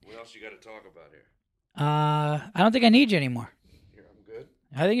right. What else you got to talk about here? I don't think I need you anymore. Here, I'm good.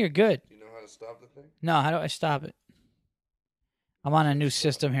 I think you're good. Do you know how to stop the thing? No, how do I stop it? I'm on a new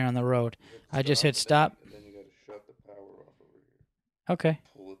system here on the road. I just hit stop. And then you got to shut the power off over here. Okay.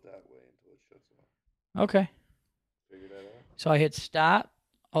 Pull it that way until it shuts off. Okay. Figure that out? So I hit stop.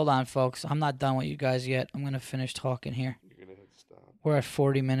 Hold on, folks. I'm not done with you guys yet. I'm going to finish talking here. You're going to hit stop. We're at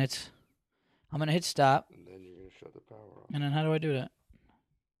 40 minutes. I'm going to hit stop. And then you're going to shut the power off. And then how do I do that?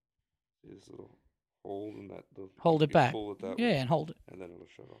 See this little hold in that. Hold it back. Pull it that Yeah, way. and hold it. And then it'll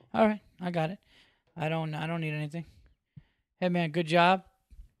shut off. All right. I got it. I don't need anything. Hey, man, good job.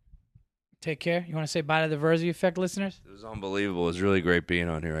 Take care. You want to say bye to the Verzi Effect listeners? It was unbelievable. It was really great being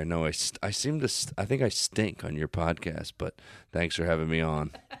on here. I know I think I stink on your podcast, but thanks for having me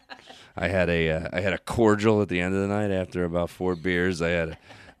on. I had a cordial at the end of the night after about 4 beers.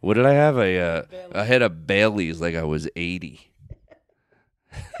 What did I have? I had a Bailey's like I was 80.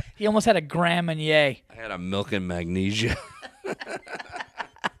 He almost had a Graham and Yay. I had a milk and magnesia.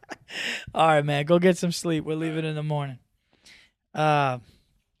 All right, man. Go get some sleep. We'll leave it in the morning.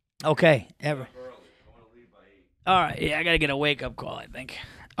 Okay. All right. Yeah, I got to get a wake-up call, I think.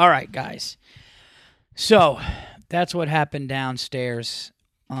 All right, guys. So that's what happened downstairs.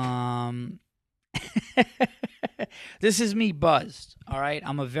 This is me buzzed, all right?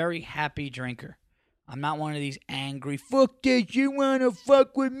 I'm a very happy drinker. I'm not one of these angry, fuck this, you want to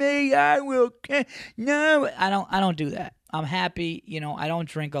fuck with me? I will. No, I don't do that. I'm happy. I don't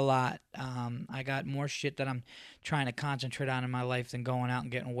drink a lot. I got more shit that I'm trying to concentrate on in my life than going out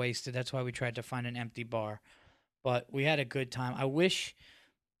and getting wasted. That's why we tried to find an empty bar. But we had a good time. I wish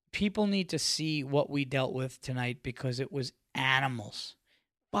people need to see what we dealt with tonight because it was animals.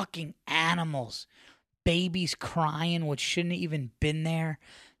 Fucking animals. Babies crying, which shouldn't have even been there.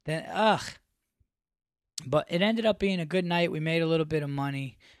 Then, But it ended up being a good night. We made a little bit of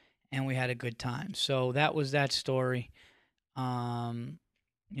money, and we had a good time. So that was that story.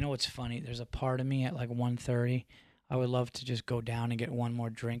 You know what's funny? There's a part of me at like 1:30. I would love to just go down and get one more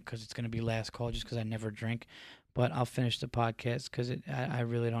drink because it's going to be last call just because I never drink. But I'll finish the podcast because I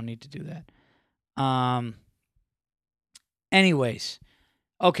really don't need to do that. Anyways,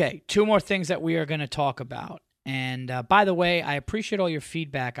 okay, 2 more things that we are going to talk about. And by the way, I appreciate all your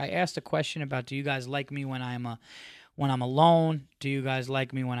feedback. I asked a question about, do you guys like me when I'm alone? Do you guys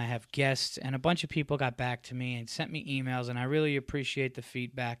like me when I have guests? And a bunch of people got back to me and sent me emails, and I really appreciate the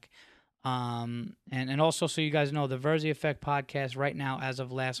feedback. And also, so you guys know, the Verzi Effect podcast right now, as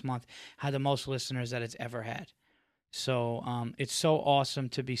of last month, had the most listeners that it's ever had. So it's so awesome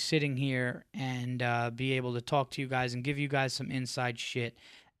to be sitting here and be able to talk to you guys and give you guys some inside shit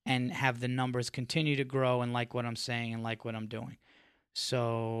and have the numbers continue to grow and like what I'm saying and like what I'm doing.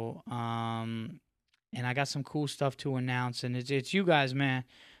 So, and I got some cool stuff to announce, and it's you guys, man.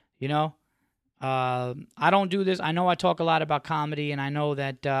 I don't do this. I know I talk a lot about comedy, and I know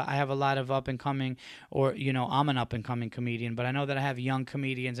that I have a lot of up-and-coming, or, I'm an up-and-coming comedian, but I know that I have young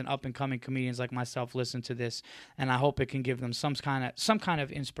comedians and up-and-coming comedians like myself listen to this, and I hope it can give them some kind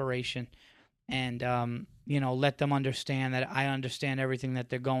of inspiration and, let them understand that I understand everything that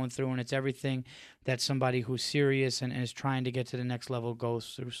they're going through, and it's everything that somebody who's serious and is trying to get to the next level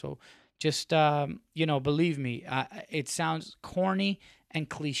goes through. So Just believe me, it sounds corny and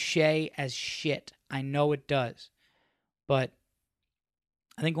cliche as shit. I know it does, but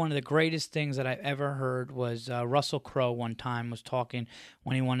I think one of the greatest things that I've ever heard was Russell Crowe one time was talking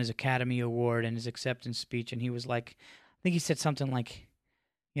when he won his Academy Award and his acceptance speech, and he was like, I think he said something like,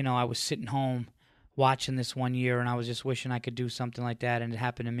 I was sitting home watching this one year, and I was just wishing I could do something like that, and it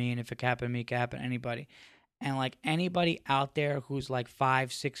happened to me, and if it happened to me, it could happen to anybody. And like anybody out there who's like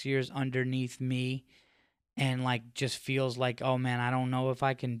 5-6 years underneath me and like just feels like, oh man, I don't know if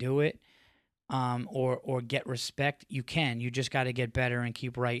I can do it, or get respect, you can. You just got to get better and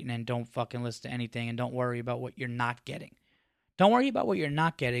keep writing and don't fucking listen to anything and don't worry about what you're not getting. Don't worry about what you're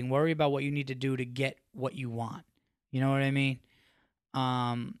not getting. Worry about what you need to do to get what you want. You know what I mean?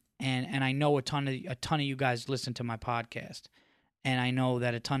 And I know a ton of you guys listen to my podcast, and I know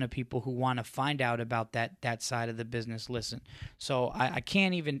that a ton of people who want to find out about that side of the business listen. So I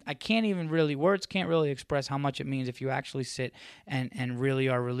can't even really, words can't really express how much it means if you actually sit and really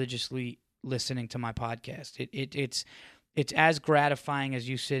are religiously listening to my podcast. It's as gratifying as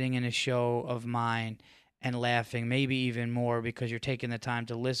you sitting in a show of mine and laughing, maybe even more, because you're taking the time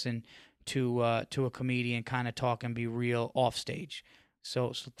to listen to a comedian kind of talk and be real off stage.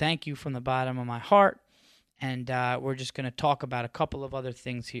 So thank you from the bottom of my heart. And we're just going to talk about a couple of other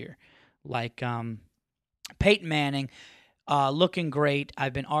things here, like Peyton Manning looking great.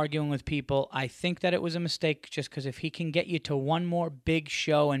 I've been arguing with people. I think that it was a mistake just because if he can get you to one more big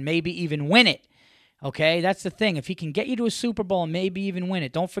show and maybe even win it, okay, that's the thing. If he can get you to a Super Bowl and maybe even win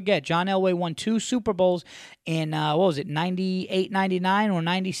it, don't forget, John Elway won 2 Super Bowls in, 98, 99 or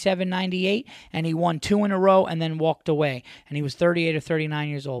 97, 98, and he won 2 in a row and then walked away, and he was 38 or 39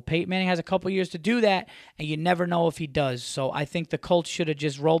 years old. Peyton Manning has a couple years to do that, and you never know if he does. So I think the Colts should have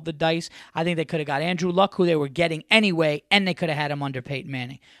just rolled the dice. I think they could have got Andrew Luck, who they were getting anyway, and they could have had him under Peyton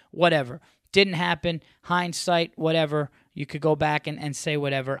Manning. Whatever. Didn't happen. Hindsight, whatever. You could go back and say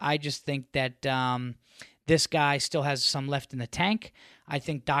whatever. I just think that this guy still has some left in the tank. I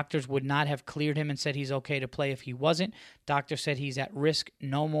think doctors would not have cleared him and said he's okay to play if he wasn't. Doctor said he's at risk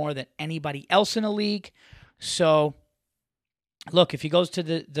no more than anybody else in the league. So, look, if he goes to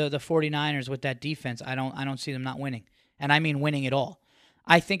the 49ers with that defense, I don't see them not winning. And I mean winning it all.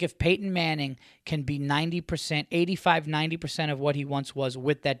 I think if Peyton Manning can be 90%, 85, 90% of what he once was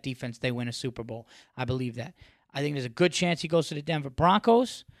with that defense, they win a Super Bowl. I believe that. I think there's a good chance he goes to the Denver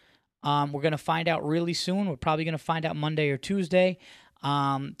Broncos. We're going to find out really soon. We're probably going to find out Monday or Tuesday.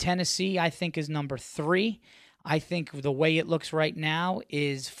 Tennessee, I think, is number 3. I think the way it looks right now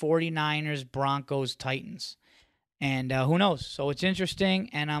is 49ers, Broncos, Titans. And who knows? So it's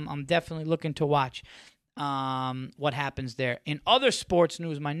interesting, and I'm definitely looking to watch what happens there. In other sports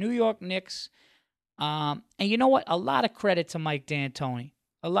news, my New York Knicks, and you know what? A lot of credit to Mike D'Antoni.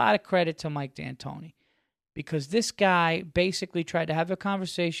 Because this guy basically tried to have a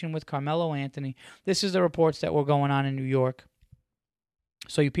conversation with Carmelo Anthony. This is the reports that were going on in New York.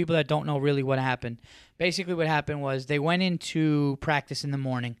 So you people that don't know really what happened. Basically what happened was they went into practice in the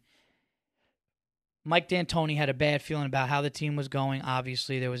morning. Mike D'Antoni had a bad feeling about how the team was going.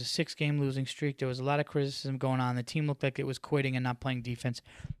 Obviously, there was a 6-game losing streak. There was a lot of criticism going on. The team looked like it was quitting and not playing defense.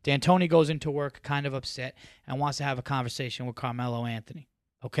 D'Antoni goes into work kind of upset and wants to have a conversation with Carmelo Anthony.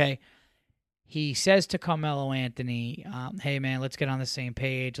 Okay? He says to Carmelo Anthony, hey, man, let's get on the same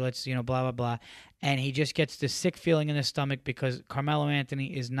page. Let's, blah, blah, blah. And he just gets this sick feeling in his stomach because Carmelo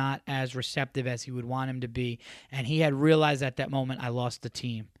Anthony is not as receptive as he would want him to be. And he had realized at that moment, I lost the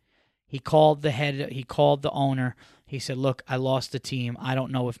team. He called the owner. He said, look, I lost the team. I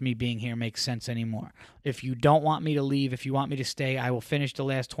don't know if me being here makes sense anymore. If you don't want me to leave, if you want me to stay, I will finish the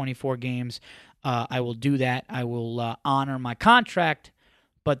last 24 games. I will do that. I will honor my contract.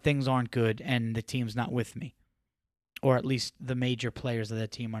 But things aren't good, and the team's not with me. Or at least the major players of the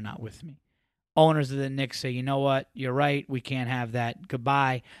team are not with me. Owners of the Knicks say, you know what, you're right, we can't have that.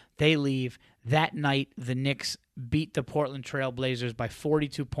 Goodbye. They leave. That night, the Knicks beat the Portland Trail Blazers by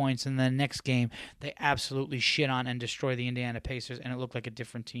 42 points, and the next game, they absolutely shit on and destroy the Indiana Pacers, and it looked like a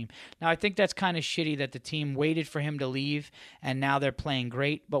different team. Now, I think that's kind of shitty that the team waited for him to leave, and now they're playing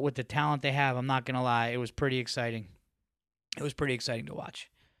great. But with the talent they have, I'm not going to lie, it was pretty exciting. It was pretty exciting to watch.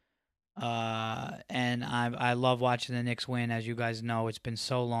 And I love watching the Knicks win. As you guys know, it's been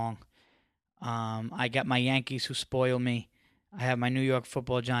so long. I got my Yankees who spoil me. I have my New York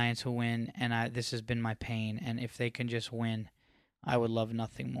Football Giants who win, and this has been my pain. And if they can just win, I would love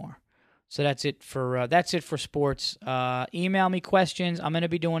nothing more. So that's it for sports. Email me questions. I'm gonna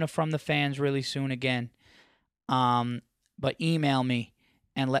be doing a From the Fans really soon again. But email me.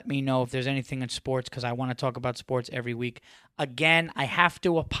 and let me know if there's anything in sports, because I want to talk about sports every week. Again, I have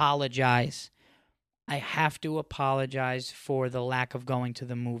to apologize. I have to apologize for the lack of going to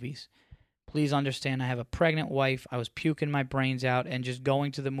the movies. Please understand, I have a pregnant wife. I was puking my brains out, and just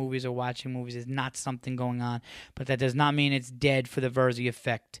going to the movies or watching movies is not something going on. But that does not mean it's dead for the Verzi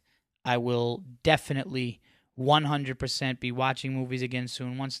effect. I will definitely 100% be watching movies again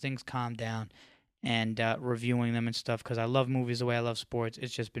soon once things calm down, and reviewing them and stuff, because I love movies the way I love sports.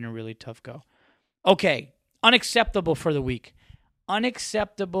 It's just been a really tough go. Okay, unacceptable for the week.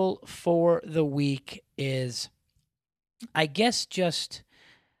 Unacceptable for the week is, I guess, just...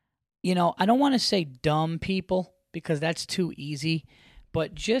 I don't want to say dumb people, because that's too easy,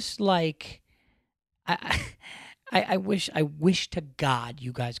 but just like I wish to God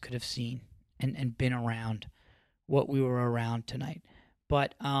you guys could have seen and been around what we were around tonight.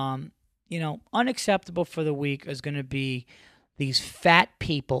 But unacceptable for the week is going to be these fat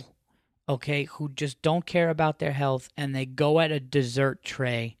people, okay, who just don't care about their health, and they go at a dessert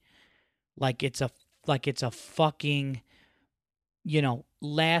tray like it's a fucking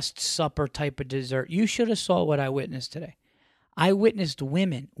Last Supper type of dessert. You should have saw what I witnessed today. I witnessed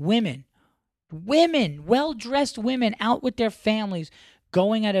women, well-dressed women out with their families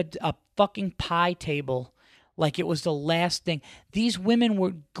going at a fucking pie table like it was the last thing. These women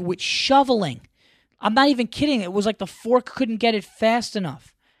were with shoveling. I'm not even kidding. It was like the fork couldn't get it fast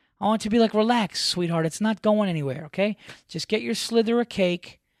enough. I want to be like, relax, sweetheart. It's not going anywhere, okay? Just get your slither of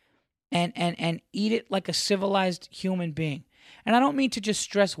cake and eat it like a civilized human being. And I don't mean to just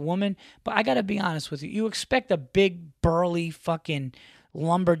stress woman, but I got to be honest with you. You expect a big, burly, fucking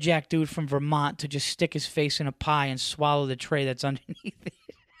lumberjack dude from Vermont to just stick his face in a pie and swallow the tray that's underneath it.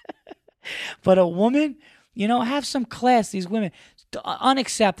 But a woman, have some class, these women.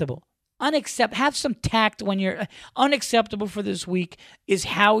 Unacceptable. Have some tact when you're... Unacceptable for this week is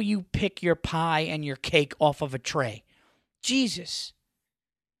how you pick your pie and your cake off of a tray. Jesus.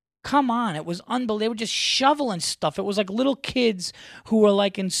 Come on, it was unbelievable. They were just shoveling stuff. It was like little kids who were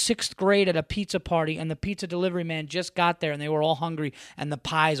like in 6th grade at a pizza party, and the pizza delivery man just got there, and they were all hungry, and the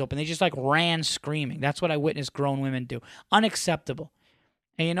pie's open. They just like ran screaming. That's what I witnessed grown women do. Unacceptable.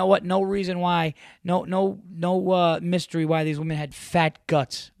 And you know what? No reason why, no mystery why these women had fat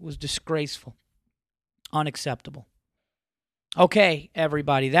guts. It was disgraceful. Unacceptable. Okay,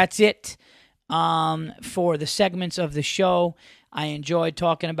 everybody, that's it for the segments of the show. I enjoyed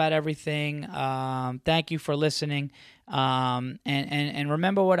talking about everything. Thank you for listening. And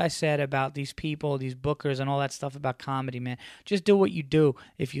remember what I said about these people, these bookers, and all that stuff about comedy, man. Just do what you do.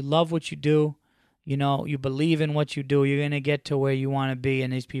 If you love what you do, you believe in what you do, you're going to get to where you want to be,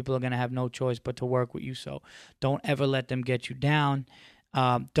 and these people are going to have no choice but to work with you. So don't ever let them get you down.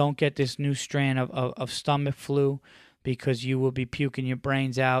 Don't get this new strand of stomach flu, because you will be puking your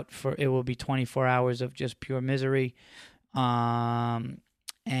brains out. It will be 24 hours of just pure misery.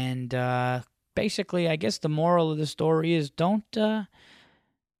 Basically, I guess the moral of the story is don't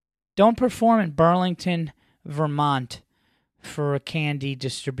perform in Burlington, Vermont for a candy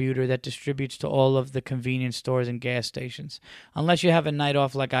distributor that distributes to all of the convenience stores and gas stations, unless you have a night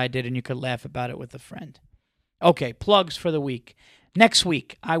off like I did and you could laugh about it with a friend. Okay, plugs for the week. Next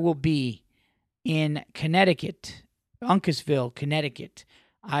week, I will be in Connecticut, Uncasville, Connecticut.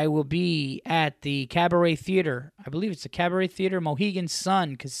 I will be at the Cabaret Theater. I believe it's the Cabaret Theater, Mohegan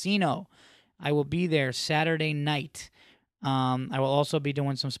Sun Casino. I will be there Saturday night. I will also be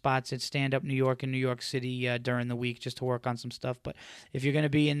doing some spots at Stand Up New York and New York City during the week, just to work on some stuff. But if you're going to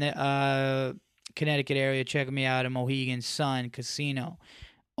be in the Connecticut area, check me out at Mohegan Sun Casino.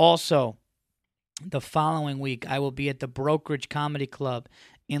 Also, the following week, I will be at the Brokerage Comedy Club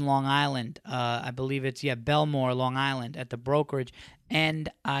in Long Island. I believe it's, Belmore, Long Island, at the Brokerage.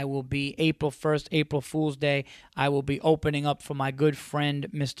 And I will be April 1st, April Fool's Day. I will be opening up for my good friend,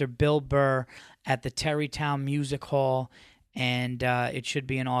 Mr. Bill Burr, at the Terrytown Music Hall. And it should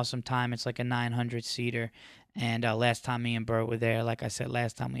be an awesome time. It's like a 900-seater. And last time me and Burr were there, like I said,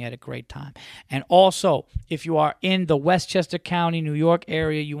 last time we had a great time. And also, if you are in the Westchester County, New York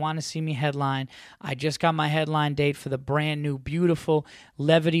area, you want to see me headline, I just got my headline date for the brand new, beautiful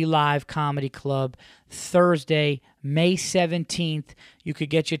Levity Live Comedy Club, Thursday, May 17th. You could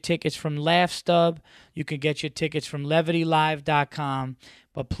get your tickets from LaughStub. You could get your tickets from levitylive.com.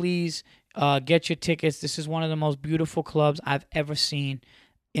 But please get your tickets. This is one of the most beautiful clubs I've ever seen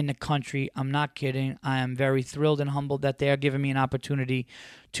in the country. I'm not kidding. I am very thrilled and humbled that they are giving me an opportunity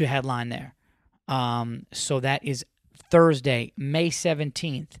to headline there. So that is Thursday, May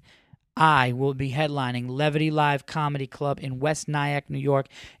 17th. I will be headlining Levity Live Comedy Club in West Nyack, New York,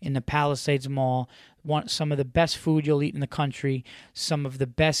 in the Palisades Mall. Some of the best food you'll eat in the country, some of the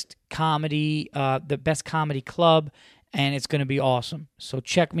best comedy club, and it's going to be awesome. So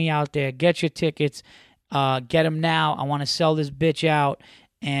check me out there. Get your tickets. Get them now. I want to sell this bitch out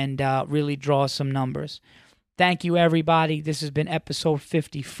and really draw some numbers. Thank you, everybody. This has been episode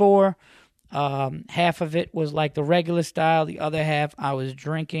 54. Half of it was like the regular style. The other half, I was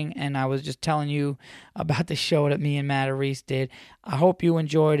drinking, and I was just telling you about the show that me and MATARESE did. I hope you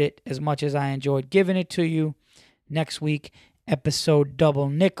enjoyed it as much as I enjoyed giving it to you. Next week, episode double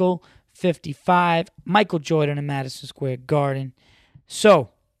nickel, 55, Michael Jordan in Madison Square Garden. So,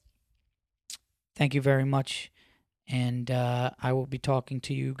 thank you very much, and I will be talking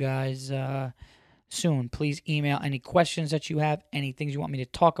to you guys soon. Please email any questions that you have, any things you want me to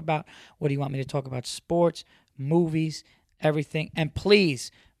talk about. What do you want me to talk about? Sports, movies, everything. And please,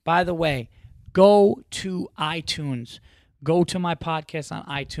 by the way, go to iTunes. Go to my podcast on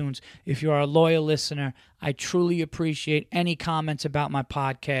iTunes. If you are a loyal listener, I truly appreciate any comments about my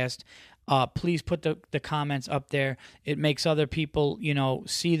podcast. Please put the comments up there. It makes other people,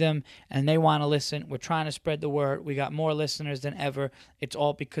 see them, and they want to listen. We're trying to spread the word. We got more listeners than ever. It's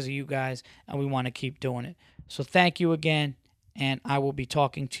all because of you guys, and we want to keep doing it. So thank you again, and I will be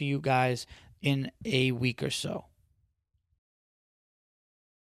talking to you guys in a week or so.